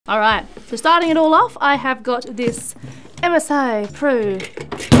All right, so starting it all off, I have got this MSI Pro.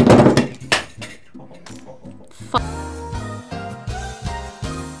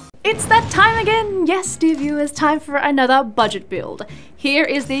 It's that time again! Yes, dear viewers, time for another budget build. Here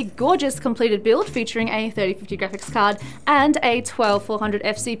is the gorgeous completed build featuring a 3050 graphics card and a 12400F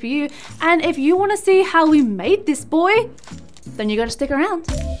CPU. And if you want to see how we made this boy, then you got to stick around.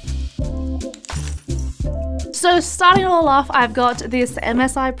 So starting it all off, I've got this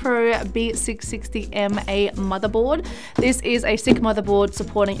MSI Pro B660MA motherboard. This is a SICK motherboard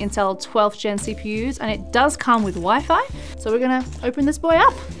supporting Intel 12th gen CPUs, and it does come with Wi-Fi. So we're gonna open this boy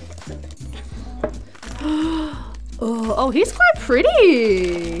up. Oh, he's quite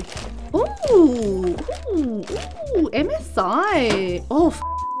pretty. Ooh, MSI. Oh,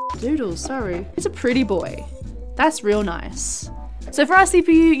 doodles, sorry. It's a pretty boy. That's real nice. So for our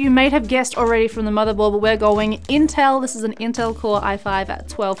CPU, you may have guessed already from the motherboard, but we're going Intel. This is an Intel Core i5 at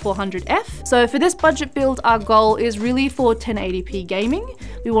 12400F. So for this budget build, our goal is really for 1080p gaming.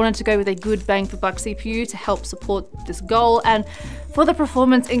 We wanted to go with a good bang for buck CPU to help support this goal, and for the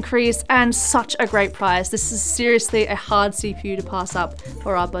performance increase and such a great price. This is seriously a hard CPU to pass up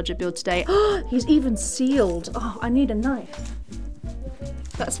for our budget build today. He's even sealed. Oh, I need a knife.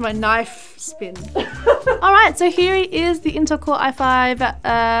 That's my knife spin. All right, so here he is, the Intel Core i5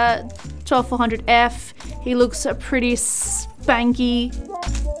 12400F. He looks pretty spanky.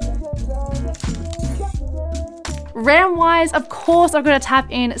 RAM-wise, of course, I'm going to tap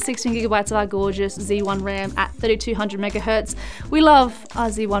in 16GB of our gorgeous Z1 RAM at 3200 MHz. We love our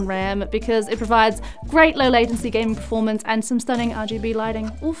Z1 RAM because it provides great low latency gaming performance and some stunning RGB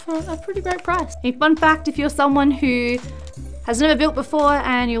lighting, all for a pretty great price. A fun fact, if you're someone who has never built before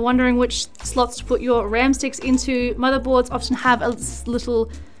and you're wondering which slots to put your RAM sticks into, motherboards often have a little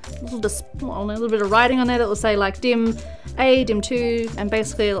bit of writing on there that will say like DIMM A, DIMM 2, and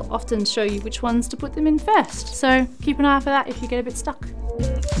basically it'll often show you which ones to put them in first. So keep an eye out for that if you get a bit stuck.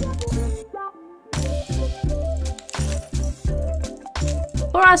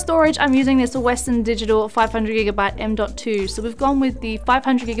 For our storage, I'm using this Western Digital 500GB M.2. So we've gone with the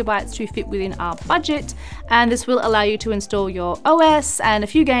 500GB to fit within our budget, and this will allow you to install your OS and a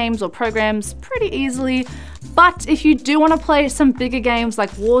few games or programs pretty easily. But if you do want to play some bigger games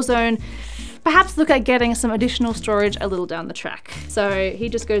like Warzone, perhaps look at getting some additional storage a little down the track. So he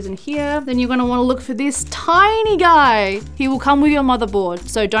just goes in here. Then you're gonna wanna look for this tiny guy. He will come with your motherboard.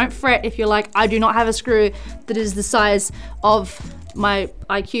 So don't fret if you're like, I do not have a screw that is the size of my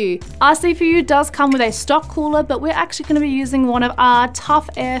IQ. Our CPU does come with a stock cooler, but we're actually going to be using one of our Tough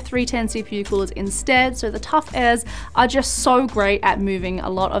Air 310 CPU coolers instead. So the Tough Airs are just so great at moving a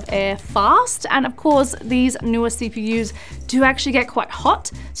lot of air fast, and of course these newer CPUs do actually get quite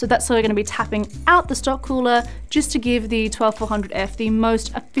hot, so that's why we're going to be tapping out the stock cooler just to give the 12400F the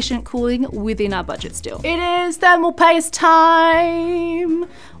most efficient cooling within our budget still. It is thermal paste time!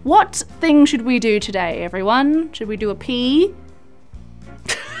 What thing should we do today, everyone? Should we do a pee?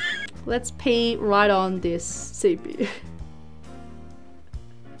 Let's pee right on this CPU.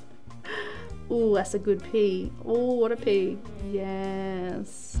 Ooh, that's a good pee. Oh, what a pee.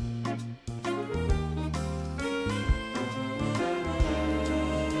 Yes.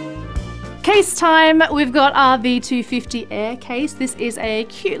 Case time, we've got our V250 Air case. This is a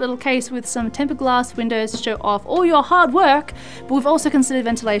cute little case with some tempered glass windows to show off all your hard work, but we've also considered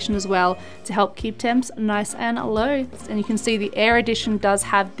ventilation as well to help keep temps nice and low. And you can see the Air edition does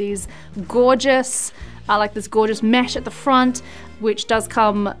have these gorgeous, like this gorgeous mesh at the front, which does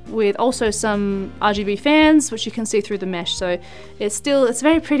come with also some RGB fans, which you can see through the mesh. So it's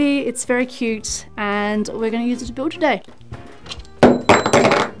very pretty, it's very cute, and we're gonna use it to build today.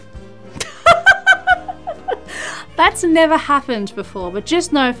 That's never happened before, but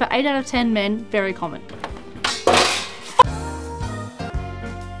just know for 8 out of 10 men, very common.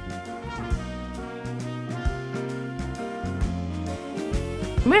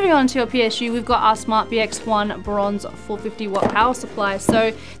 Moving on to your PSU, we've got our Smart BX1 Bronze 450 watt power supply.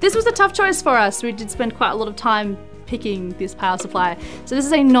 So this was a tough choice for us. We did spend quite a lot of time picking this power supply. So this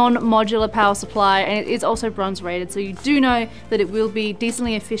is a non-modular power supply, and it is also bronze rated, so you do know that it will be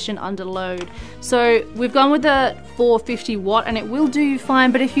decently efficient under load. So we've gone with the 450 watt and it will do you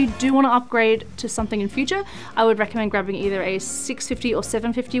fine, but if you do want to upgrade to something in future, I would recommend grabbing either a 650 or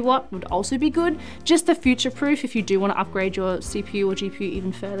 750 watt would also be good, just to future proof if you do want to upgrade your CPU or GPU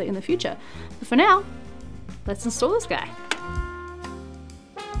even further in the future. But for now, let's install this guy.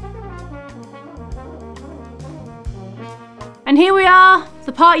 And here we are,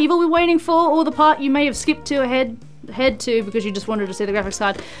 the part you've all been waiting for, or the part you may have skipped to ahead to because you just wanted to see the graphics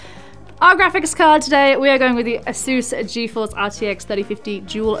card. Our graphics card today, we are going with the Asus GeForce RTX 3050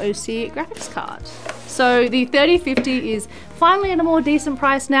 Dual OC graphics card. So the 3050 is finally at a more decent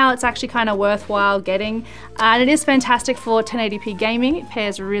price now. It's actually kind of worthwhile getting, and it is fantastic for 1080p gaming. It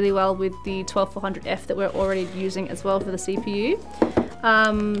pairs really well with the 12400F that we're already using as well for the CPU.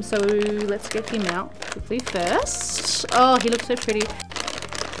 So let's get him out quickly first. Oh, he looks so pretty.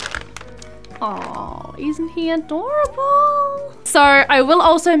 Oh, isn't he adorable? So I will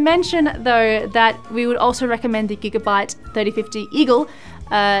also mention though that we would also recommend the Gigabyte 3050 Eagle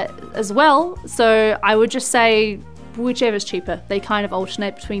as well. So I would just say whichever's cheaper. They kind of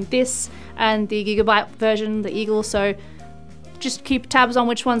alternate between this and the Gigabyte version, the Eagle. So just keep tabs on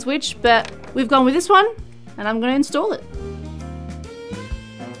which one's which, but we've gone with this one and I'm going to install it.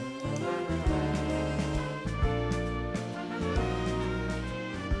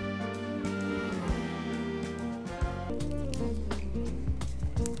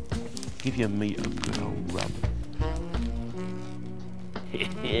 Give your meat a good old rub.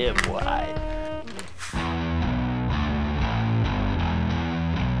 Yeah, boy.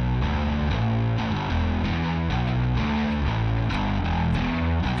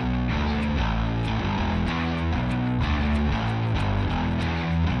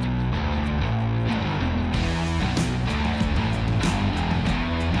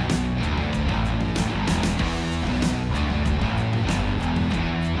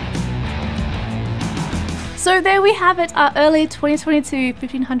 So there we have it, our early 2022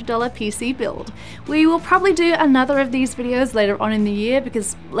 $1,500 PC build. We will probably do another of these videos later on in the year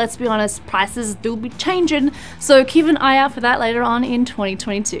because, let's be honest, prices will be changing, so keep an eye out for that later on in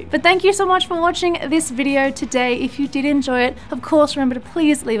 2022. But thank you so much for watching this video today. If you did enjoy it, of course, remember to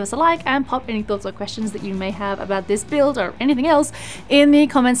please leave us a like and pop any thoughts or questions that you may have about this build or anything else in the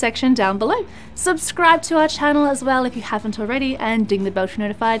comment section down below. Subscribe to our channel as well if you haven't already, and ding the bell to be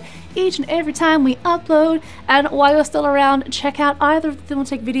notified each and every time we upload. And while you're still around, check out either of the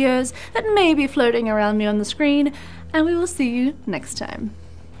Thermaltake videos that may be floating around me on the screen, and we will see you next time.